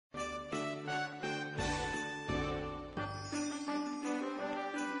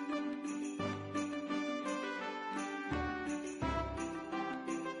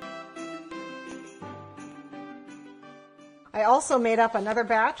I also made up another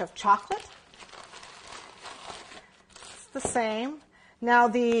batch of chocolate. It's the same. Now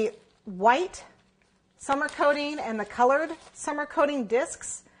the white summer coating and the colored summer coating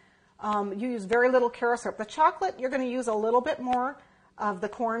discs, you use very little carob syrup. The chocolate, you're going to use a little bit more of the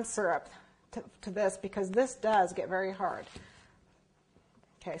corn syrup to this because this does get very hard.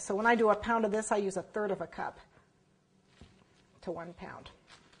 Okay, so when I do a pound of this, I use 1/3 of a cup to 1 pound.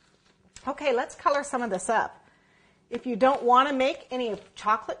 Okay, let's color some of this up. If you don't want to make any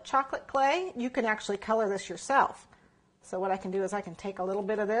chocolate clay, you can actually color this yourself. So what I can do is I can take a little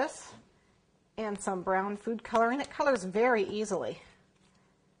bit of this and some brown food coloring. It colors very easily.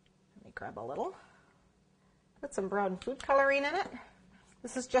 Let me grab a little. Put some brown food coloring in it.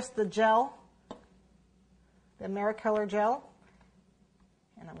 This is just the gel, the AmeriColor gel.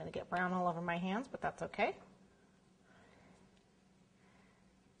 And I'm going to get brown all over my hands, but that's okay.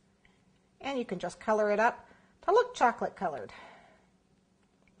 And you can just color it up to look chocolate colored.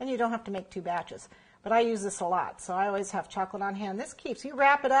 And you don't have to make 2 batches. But I use this a lot, so I always have chocolate on hand. This keeps, you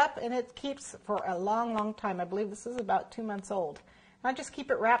wrap it up and it keeps for a long, long time. I believe this is about 2 months old. And I just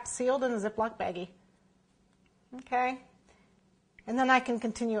keep it wrapped, sealed in a Ziploc baggie. Okay. And then I can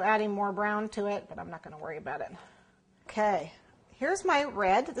continue adding more brown to it, but I'm not going to worry about it. Okay. Here's my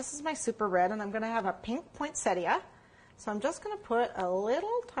red. This is my super red, and I'm going to have a pink poinsettia. So I'm just going to put a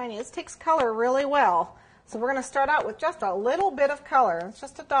little tiny, this takes color really well. So we're going to start out with just a little bit of color. It's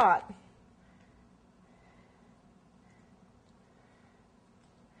just a dot.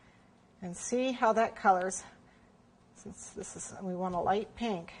 And see how that colors. Since this is, we want a light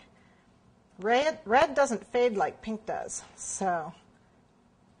pink. Red doesn't fade like pink does. So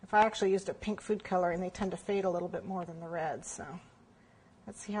if I actually used a pink food coloring, they tend to fade a little bit more than the red. So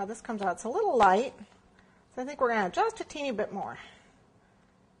let's see how this comes out. It's a little light. So I think we're going to add just a teeny bit more.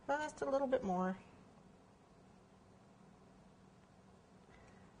 Just a little bit more.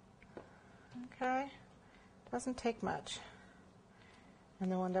 Okay. Doesn't take much.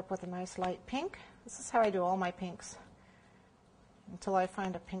 And then we'll end up with a nice light pink. This is how I do all my pinks until I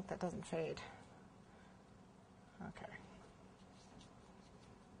find a pink that doesn't fade. Okay.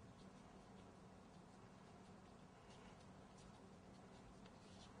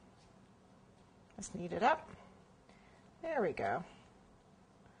 Just knead it up. There we go.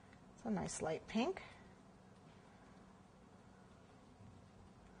 It's a nice light pink.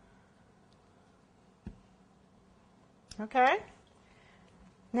 Okay.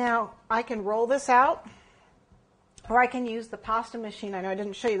 Now I can roll this out, or I can use the pasta machine. I know I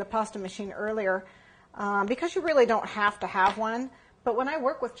didn't show you the pasta machine earlier because you really don't have to have one. But when I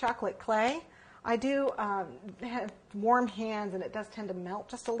work with chocolate clay, I do have warm hands, and it does tend to melt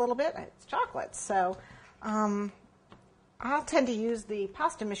just a little bit. It's chocolate, so I'll tend to use the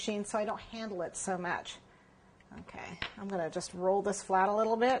pasta machine so I don't handle it so much. Okay, I'm going to just roll this flat a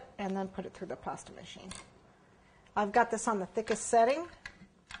little bit and then put it through the pasta machine. I've got this on the thickest setting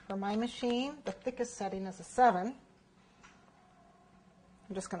for my machine. The thickest setting is a 7.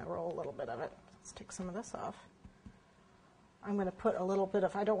 I'm just going to roll a little bit of it. Let's take some of this off. I'm going to put a little bit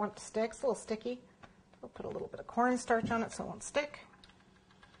of, I don't want it to stick, it's a little sticky. I'll put a little bit of cornstarch on it so it won't stick.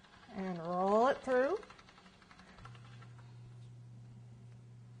 And roll it through.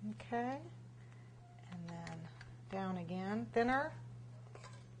 Okay. And then down again, thinner.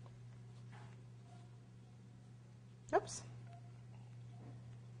 Oops.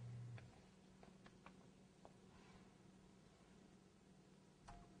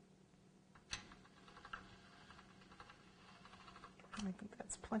 I think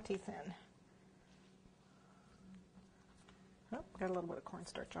that's plenty thin. Oh, got a little bit of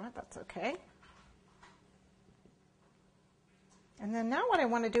cornstarch on it. That's okay. And then now what I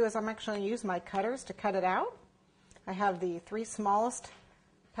want to do is I'm actually going to use my cutters to cut it out. I have the 3 smallest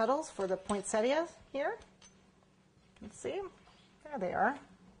petals for the poinsettia here. Let's see. There they are.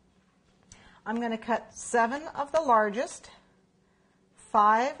 I'm going to cut 7 of the largest,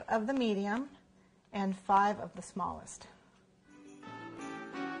 5 of the medium, and 5 of the smallest.